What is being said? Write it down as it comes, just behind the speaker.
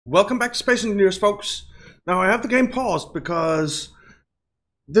Welcome back to Space Engineers, folks. Now I have the game paused because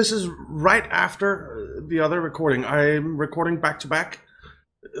this is right after the other recording. I'm recording back to back.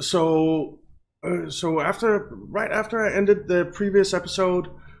 So right after I ended the previous episode,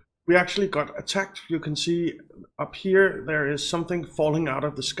 we actually got attacked. You can see up here there is something falling out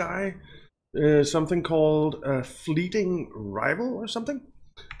of the sky. Something called a fleeting rival or something.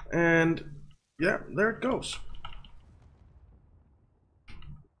 And yeah, there it goes.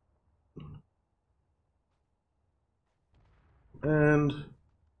 And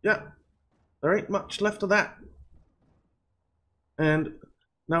yeah, there ain't much left of that. And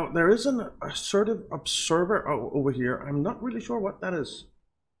now there is an assertive observer over here. I'm not really sure what that is.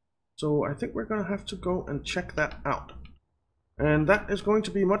 So I think we're going to have to go and check that out. And that is going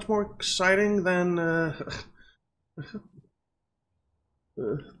to be much more exciting than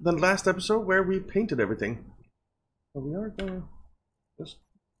last episode where we painted everything. So we are going to just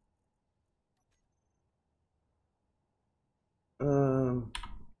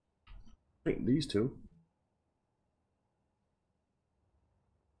paint these two.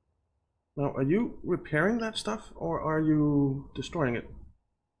 Now, are you repairing that stuff or are you destroying it?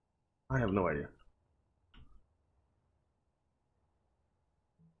 I have no idea.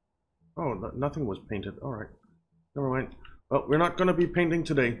 Oh, nothing was painted. Alright. Never mind. Well, we're not going to be painting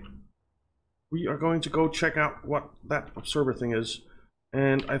today. We are going to go check out what that observer thing is.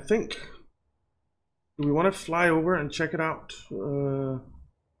 And I think... do we want to fly over and check it out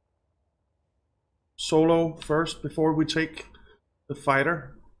solo first before we take the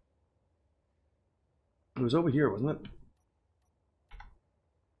fighter? It was over here, wasn't it?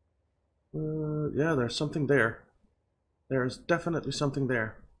 Yeah, there's something there. There's definitely something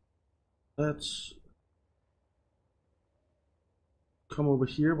there. Let's come over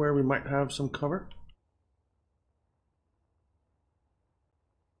here where we might have some cover.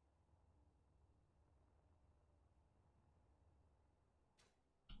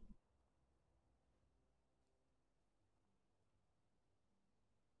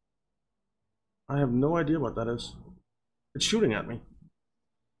 I have no idea what that is. It's shooting at me.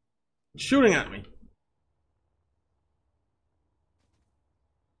 It's shooting at me.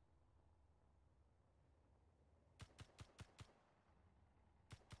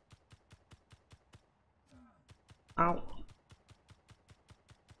 Ow.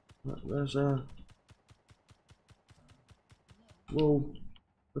 There's a... whoa.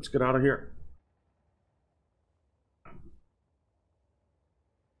 Let's get out of here.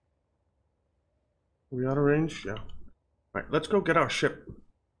 Are we out of range? Yeah. Alright, let's go get our ship.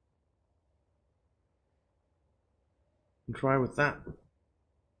 And try with that.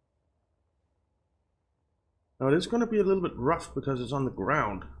 Now it is going to be a little bit rough because it's on the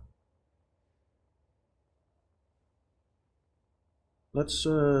ground. Let's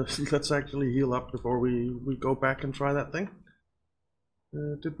let's actually heal up before we go back and try that thing.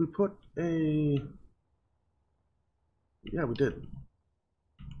 Did we put a... yeah, we did.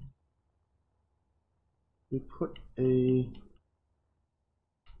 We put a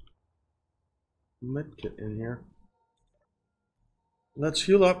medkit in here. Let's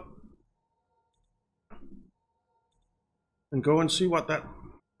heal up and go and see what that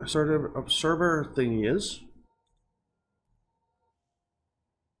assertive observer thing is.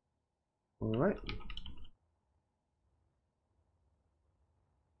 All right.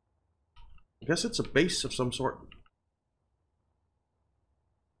 I guess it's a base of some sort.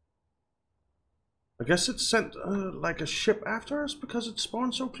 I guess it sent like a ship after us because it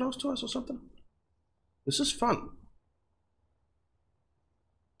spawned so close to us or something. This is fun.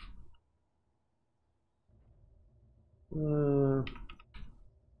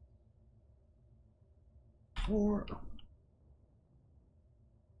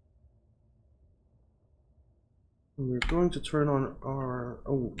 We're going to turn on our...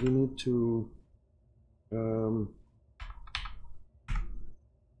 oh, we need to...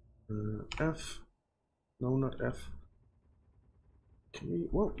 F... no, not F. Can we...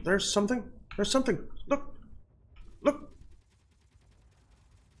 whoa, there's something! There's something! Look! Look!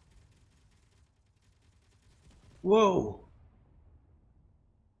 Whoa!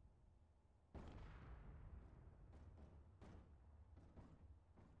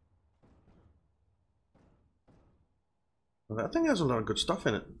 Well, that thing has a lot of good stuff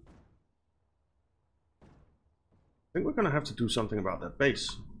in it. I think we're gonna have to do something about that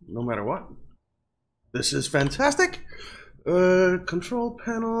base, no matter what. This is fantastic! Control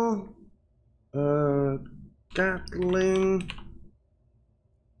panel... Gatling...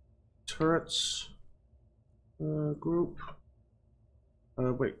 turrets... group...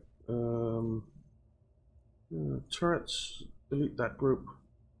 wait... turrets... delete that group.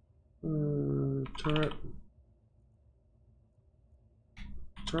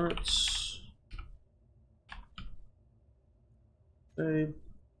 Turrets. Save.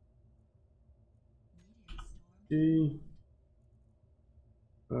 D.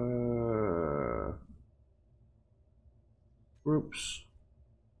 Groups.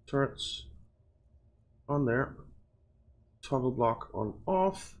 Turrets. On there. Toggle block on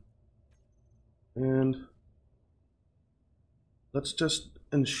off. And let's just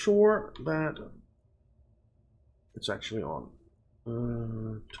ensure that it's actually on.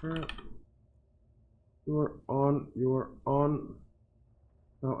 Turret. You're on. You're on.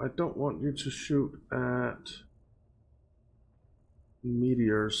 Now, I don't want you to shoot at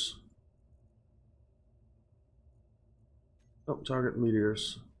meteors. Don't target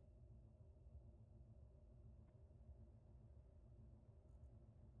meteors.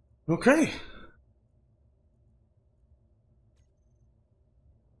 Okay.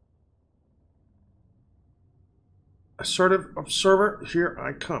 Assertive observer, here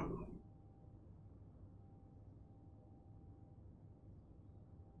I come.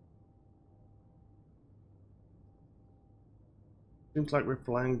 Seems like we're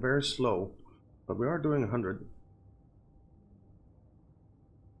flying very slow, but we are doing 100.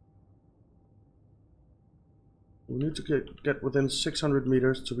 We need to get within 600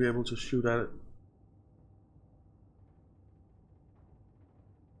 meters to be able to shoot at it.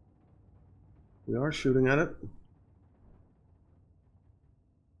 We are shooting at it.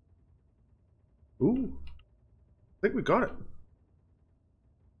 Ooh, I think we got it.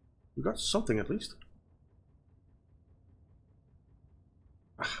 We got something at least.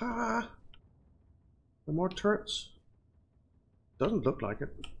 Aha! The more turrets. Doesn't look like it.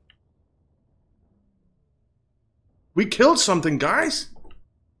 We killed something, guys!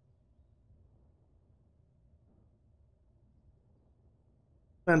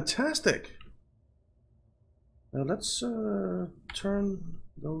 Fantastic! Now let's turn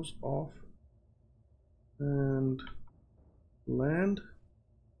those off and land.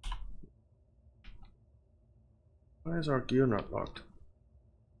 Why is our gear not locked?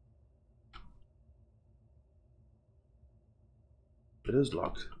 It is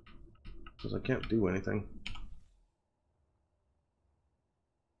locked because I can't do anything.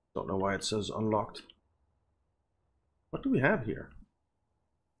 Don't know why it says unlocked. What do we have here?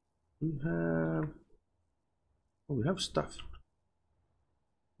 We have... oh, we have stuff.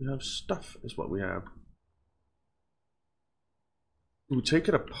 We have stuff is what we have. Do we take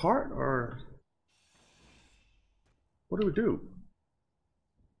it apart or what do we do?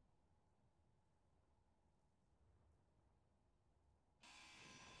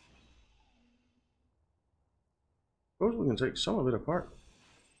 Suppose we can take some of it apart.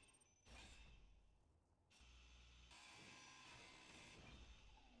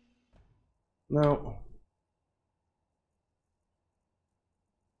 Now,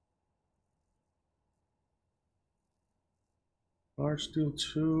 large steel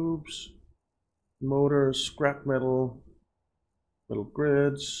tubes, motors, scrap metal, metal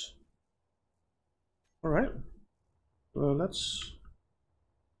grids. All right, let's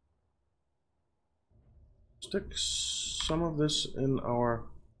stick some of this in our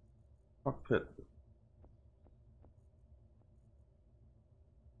cockpit.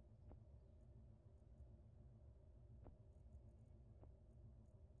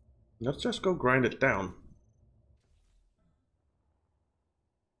 Let's just go grind it down.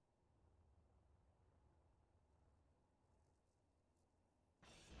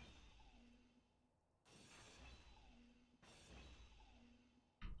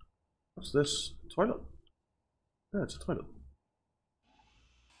 What's this? Toilet? Yeah, it's a toilet.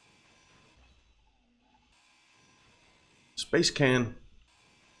 Space can.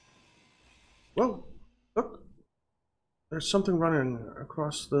 Whoa, look. There's something running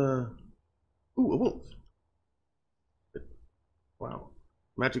across the... ooh, a wolf. Wow.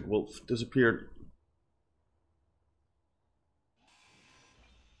 Magic wolf disappeared.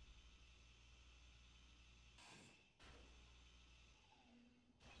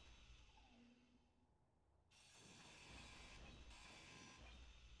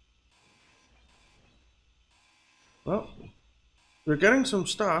 Well, we're getting some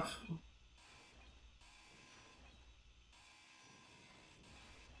stuff.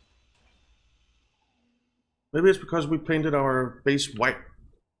 Maybe it's because we painted our base white.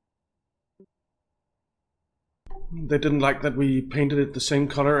 They didn't like that we painted it the same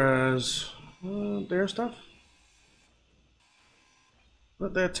color as their stuff.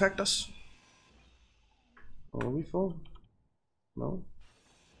 But they attacked us. Are we full? No.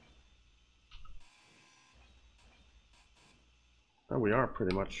 Oh, we are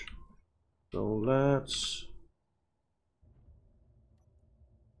pretty much. So let's.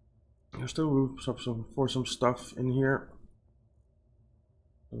 There's still room for some stuff in here.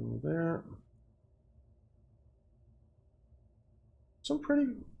 So there. Some pretty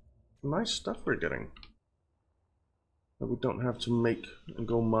nice stuff we're getting that we don't have to make and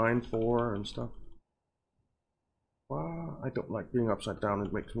go mine for and stuff. Wow, I don't like being upside down.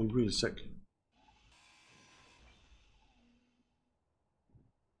 It makes me really sick.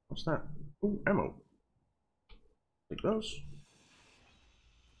 What's that? Ooh, ammo. Take those.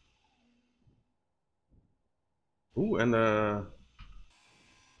 Ooh, and a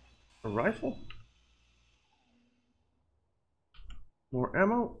rifle. More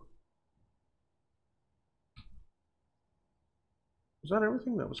ammo. Was that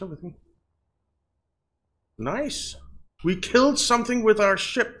everything? That was everything. Nice. We killed something with our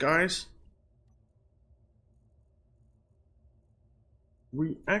ship, guys.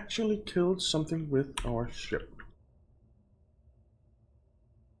 We actually killed something with our ship.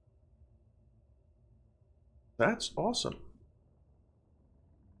 That's awesome.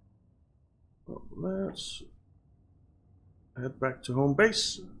 Well, let's head back to home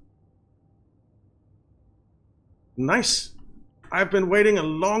base. Nice. I've been waiting a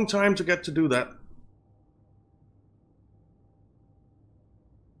long time to get to do that.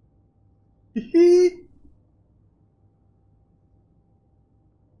 Hee.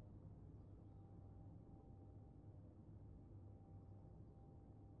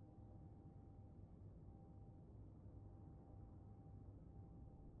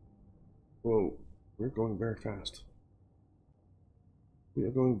 Whoa, we're going very fast. We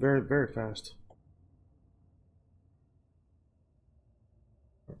are going very, very fast.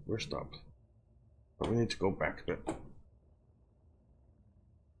 We're stopped. But we need to go back a bit.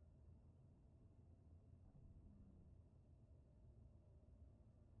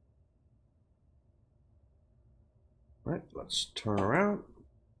 Right, let's turn around.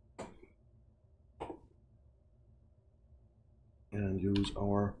 And use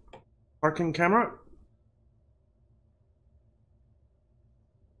our parking camera.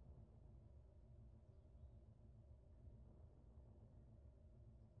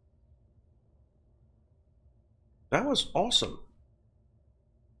 That was awesome.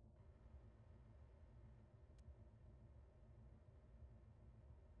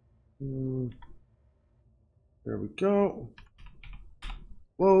 There we go.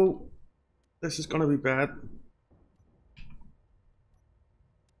 Whoa, this is gonna be bad.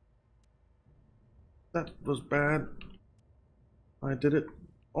 That was bad. I did it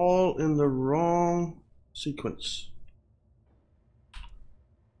all in the wrong sequence.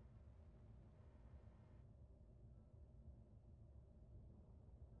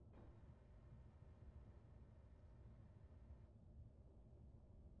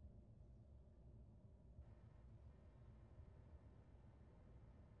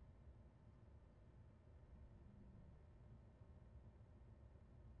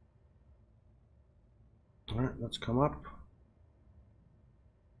 Alright, let's come up.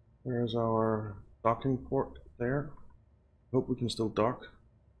 There's our docking port there. Hope we can still dock.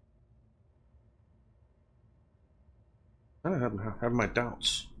 I have my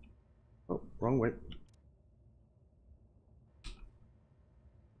doubts. Oh, wrong way.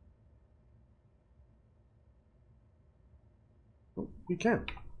 Oh, we can.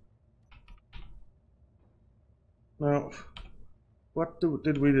 Now, what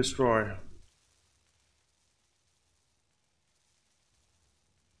did we destroy?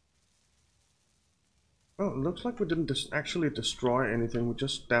 Oh, it looks like we didn't actually destroy anything. We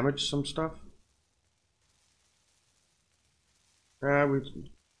just damaged some stuff. We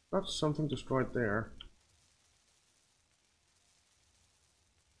got something destroyed there.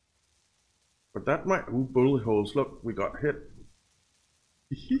 But that might... Ooh, bullet holes. Look, we got hit.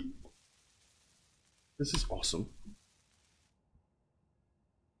 This is awesome.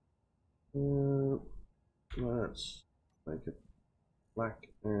 Let's make it black,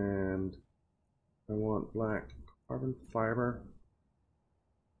 and I want black carbon fiber.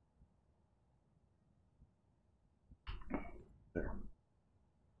 There.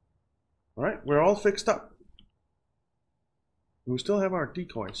 All right, we're all fixed up. We still have our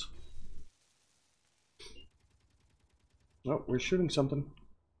decoys. Oh, we're shooting something.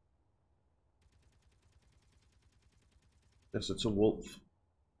 Guess it's a wolf.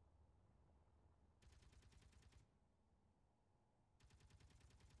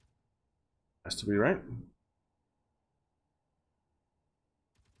 Has to be right.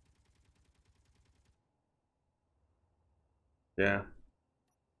 Yeah.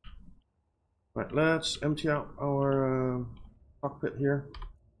 Right, let's empty out our cockpit here.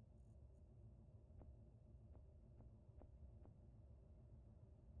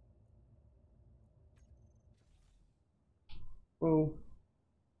 Whoa.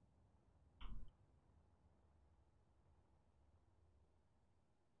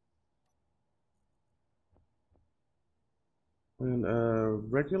 And a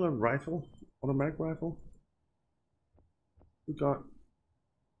regular rifle, automatic rifle. We got a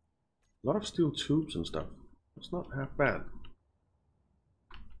lot of steel tubes and stuff. It's not half bad.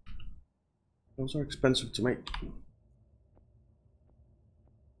 Those are expensive to make.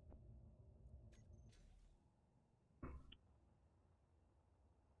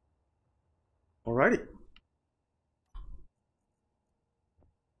 Alrighty.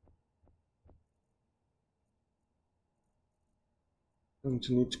 Going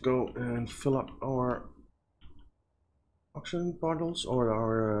to need to go and fill up our oxygen bottles or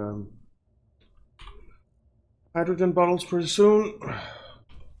our hydrogen bottles pretty soon.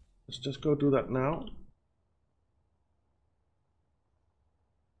 Let's just go do that now.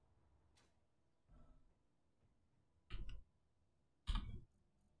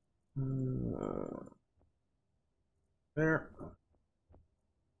 There.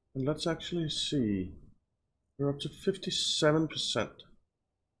 And let's actually see. We're up to 57%.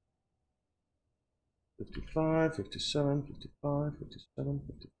 55, 57, 55, 57,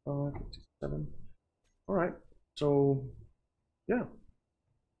 55, 57. Alright, so yeah.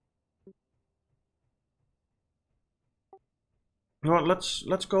 You know what,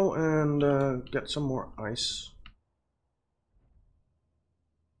 let's go and get some more ice.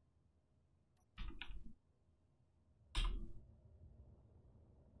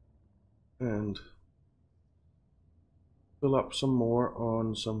 And fill up some more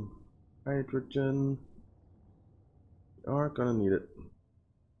on some hydrogen. We are gonna need it.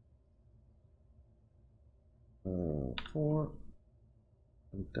 4.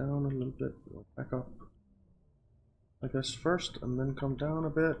 Come down a little bit. Go back up. I guess first, and then come down a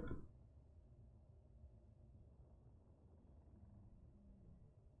bit.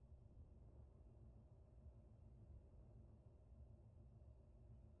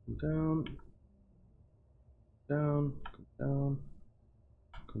 Come down, come down,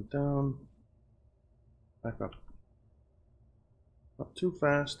 come down, back up. Not too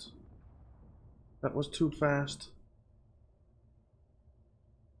fast. That was too fast.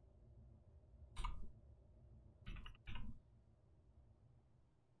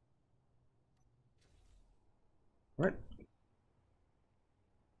 Right.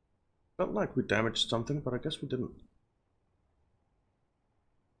 Felt like we damaged something, but I guess we didn't.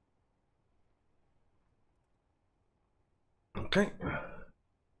 Okay.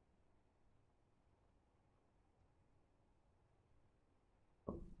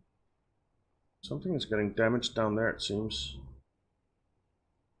 Something is getting damaged down there, it seems.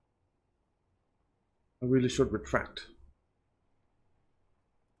 I really should retract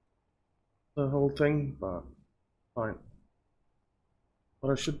the whole thing, but fine.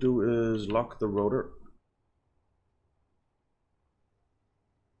 What I should do is lock the rotor.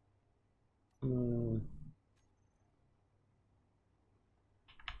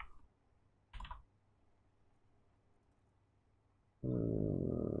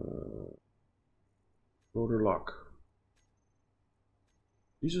 Rotor lock.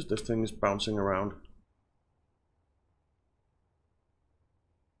 Jesus, this thing is bouncing around.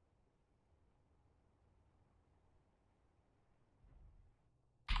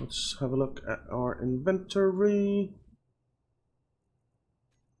 Let's have a look at our inventory.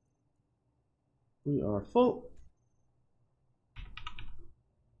 We are full.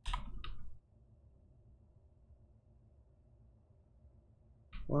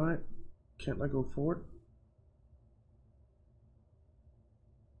 Why can't I go forward?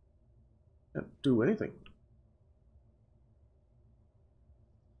 Can't do anything.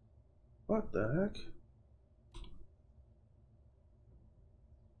 What the heck?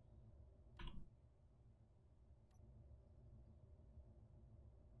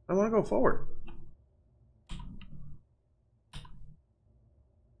 I want to go forward.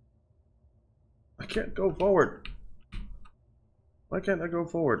 I can't go forward. Why can't I go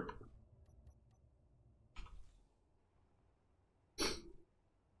forward?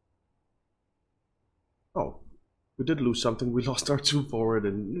 Oh, we did lose something. We lost our 2 forward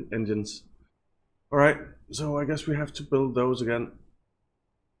engines. Alright, so I guess we have to build those again.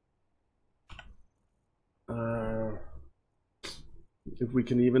 If we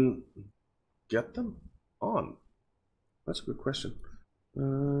can even get them on. That's a good question.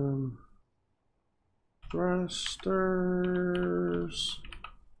 Thrusters.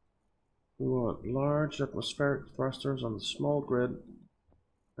 We want large atmospheric thrusters on the small grid.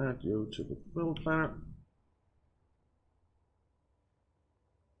 Add you to the build planner.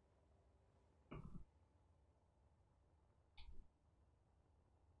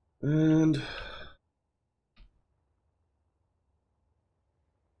 And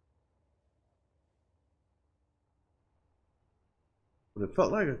but it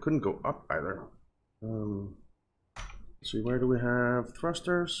felt like I couldn't go up either. Let's see, where do we have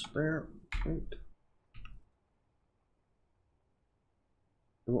thrusters? There. Right.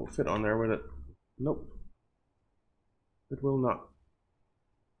 It won't fit on there, will it? Nope. It will not.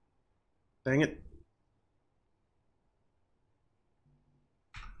 Dang it.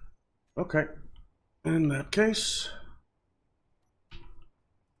 Okay. In that case,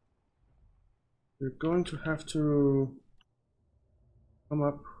 you're going to have to come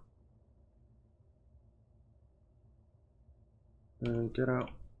up and get out.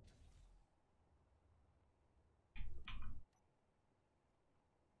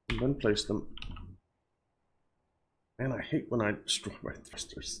 And then place them. And I hate when I destroy my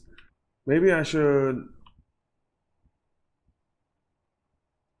thrusters. Maybe I should...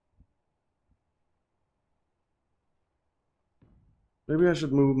 Maybe I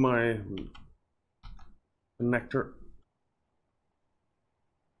should move my connector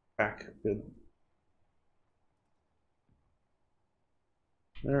back a bit.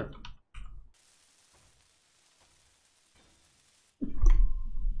 There.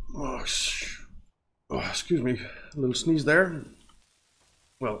 Oh, excuse me. A little sneeze there.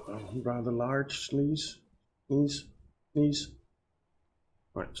 Well, a rather large sneeze. Sneeze.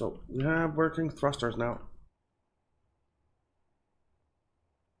 All right, so we have working thrusters now.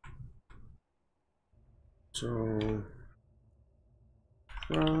 So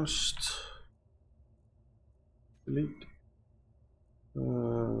thrust, delete.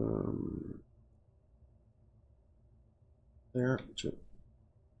 There,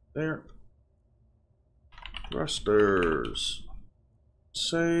 there. Thrusters.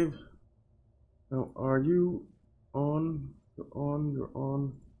 Save. Now, are you on? You're on. You're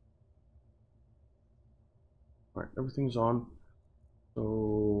on. All right, everything's on.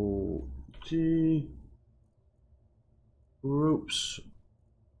 So G groups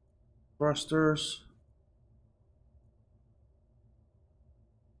thrusters.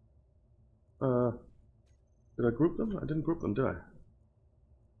 Did I group them? I didn't group them, did I?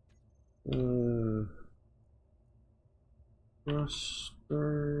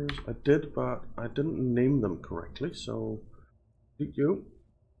 Thrusters. I did, but I didn't name them correctly. So, you.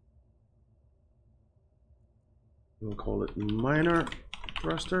 We'll call it minor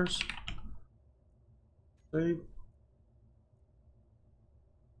thrusters. Save.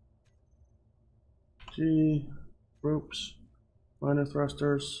 G groups minor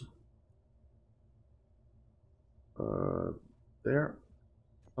thrusters. There.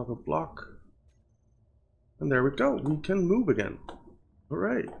 Top of block. And there we go. We can move again.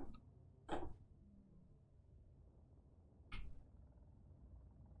 Hooray.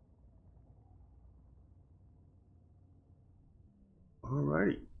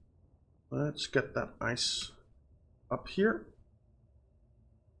 Alrighty. Let's get that ice up here.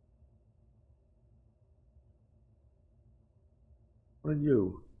 What are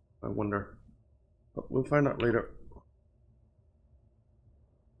you? I wonder. Oh, we'll find out later.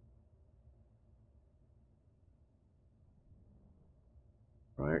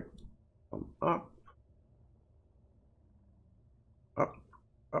 Right. Come up. Up.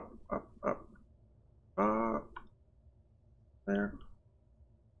 Up. Up. Up. Up. There.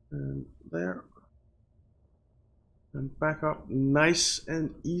 And there. And back up. Nice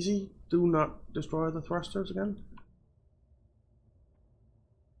and easy. Do not destroy the thrusters again.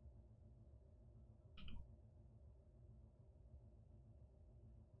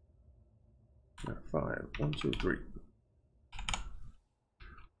 There, 5. 1, 2, 3.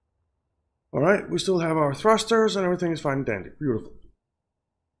 All right, we still have our thrusters and everything is fine and dandy. Beautiful.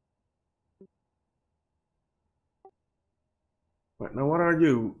 Right, now what are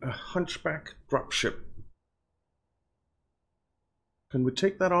you? A hunchback dropship. Can we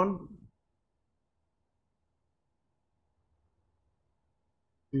take that on?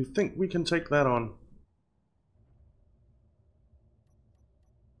 Do you think we can take that on?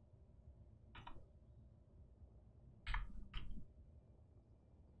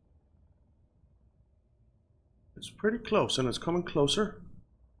 It's pretty close and it's coming closer.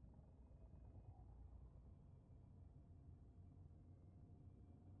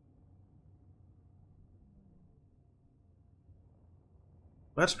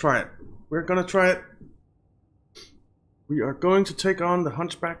 Let's try it. We're gonna try it. We are going to take on the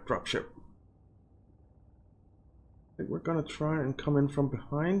hunchback dropship. I think we're gonna try and come in from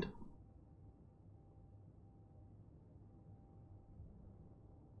behind.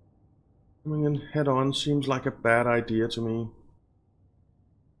 Coming in head on seems like a bad idea to me.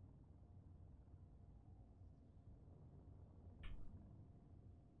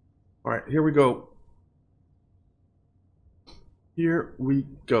 All right, here we go. Here we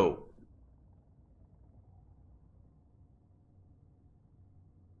go.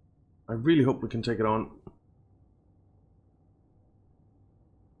 I really hope we can take it on.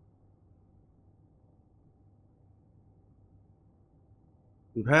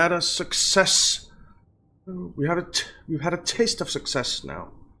 We've had a success. We've had a taste of success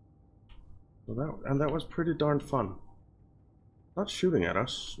now. So that was pretty darn fun. Not shooting at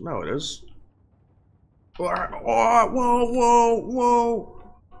us. No, it is. Oh, whoa, whoa, whoa!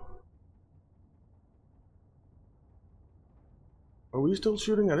 Are we still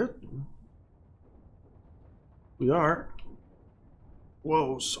shooting at it? We are.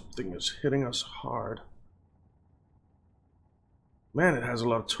 Whoa, something is hitting us hard. Man, it has a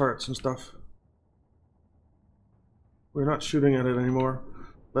lot of turrets and stuff. We're not shooting at it anymore.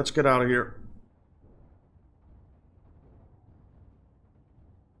 Let's get out of here.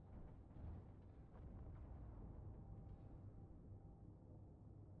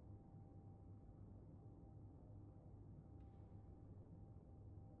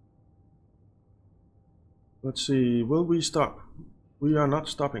 Let's see, will we stop? We are not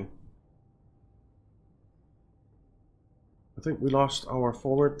stopping. I think we lost our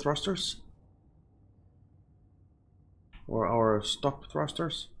forward thrusters. Or our stop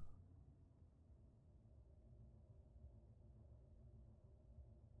thrusters.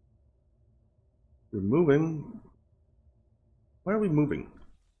 We're moving. Why are we moving?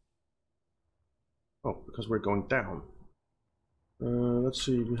 Oh, because we're going down. Let's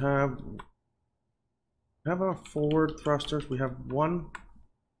see, we have our forward thrusters. We have 1,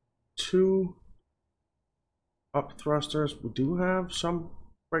 2 up thrusters. We do have some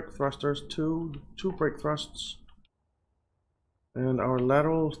brake thrusters, two brake thrusts. And our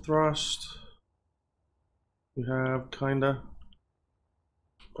lateral thrust, we have kinda.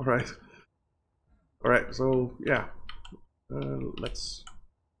 Alright, so yeah, let's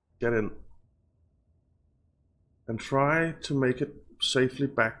get in and try to make it safely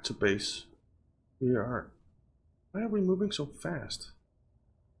back to base. We are. Why are we moving so fast?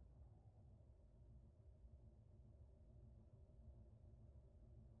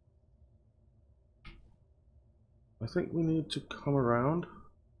 I think we need to come around.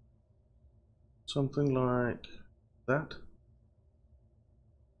 Something like that.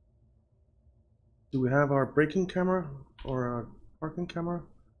 Do we have our braking camera or our parking camera?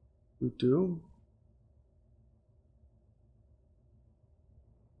 We do.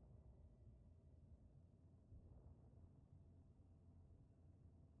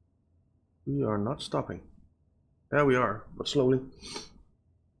 We are not stopping. Yeah, we are, but slowly.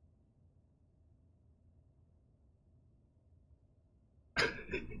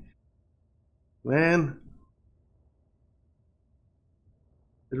 Man,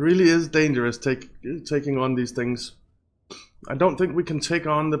 it really is dangerous taking on these things. I don't think we can take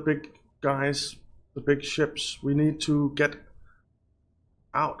on the big guys, the big ships. We need to get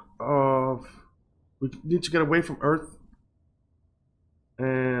out of... We need to get away from Earth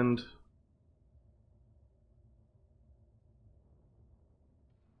and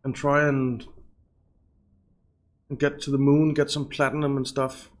try and get to the moon, get some platinum and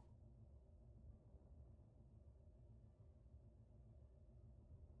stuff.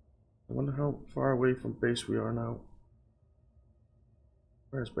 I wonder how far away from base we are now.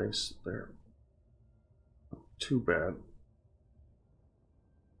 Where's base? There. Not too bad.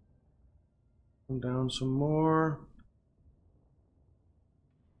 Come down some more.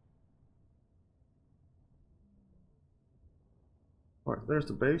 Alright, there's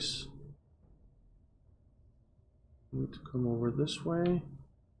the base. Need to come over this way.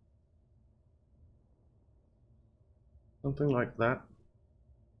 Something like that.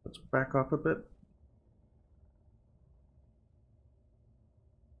 Let's back up a bit.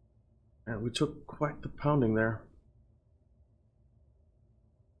 And we took quite the pounding there.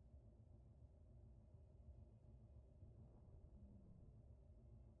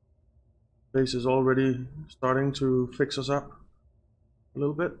 Base is already starting to fix us up a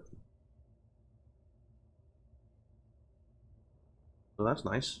little bit. So that's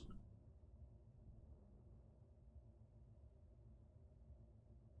nice.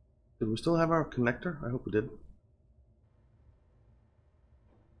 Did we still have our connector? I hope we did.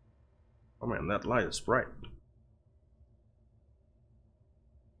 Oh man, that light is bright.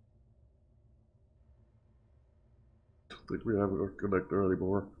 I don't think we have our connector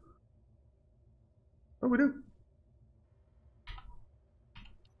anymore. Oh, we do.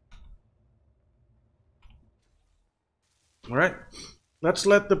 Alright, let's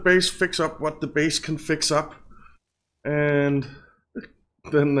let the base fix up what the base can fix up. And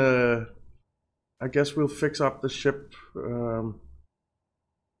then I guess we'll fix up the ship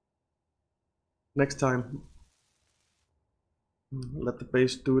next time. Let the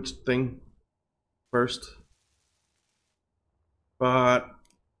base do its thing first. But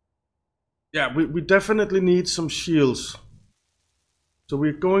yeah, we definitely need some shields. So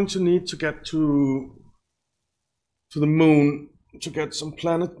we're going to need to get to the moon to get some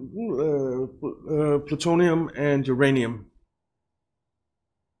plutonium and uranium.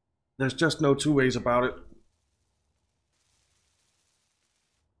 There's just no two ways about it.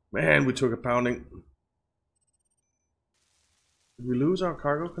 Man, we took a pounding. Did we lose our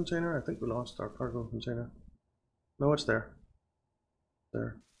cargo container? I think we lost our cargo container. No, it's there.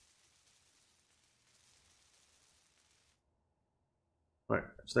 There. Right,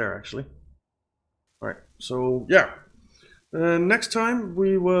 it's there actually. Alright, so yeah. Next time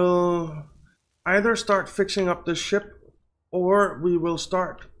we will either start fixing up this ship, or we will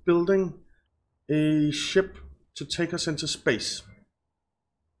start building a ship to take us into space.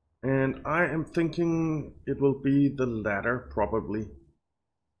 And I am thinking it will be the latter, probably.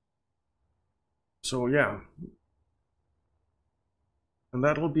 So yeah. And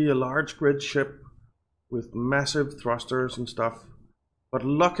that will be a large grid ship with massive thrusters and stuff. But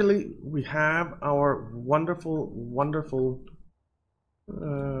luckily we have our wonderful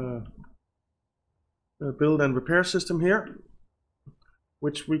build and repair system here,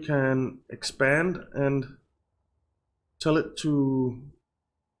 which we can expand and tell it to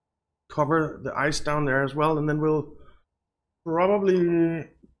cover the ice down there as well, and then we'll probably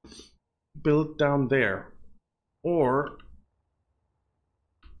build down there. Or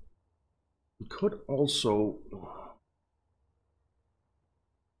we could also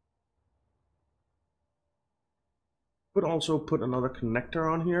put another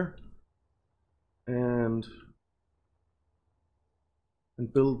connector on here and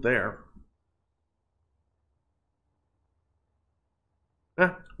build there.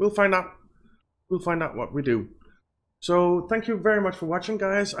 We'll find out. We'll find out what we do. So thank you very much for watching,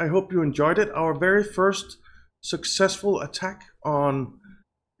 guys. I hope you enjoyed it. Our very first successful attack on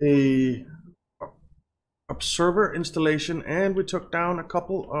a observer installation, and we took down a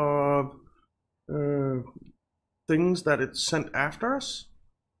couple of things that it sent after us.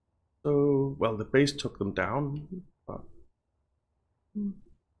 So, well, the base took them down.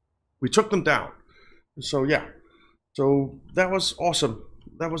 We took them down. So yeah. So that was awesome.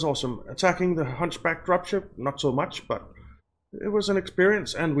 That was awesome. Attacking the Hunchback dropship, not so much, but it was an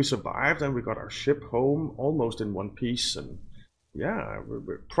experience, and we survived, and we got our ship home almost in one piece. And yeah,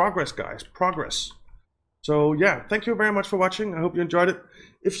 progress, guys, progress. So yeah, thank you very much for watching. I hope you enjoyed it.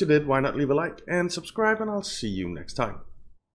 If you did, why not leave a like and subscribe, and I'll see you next time.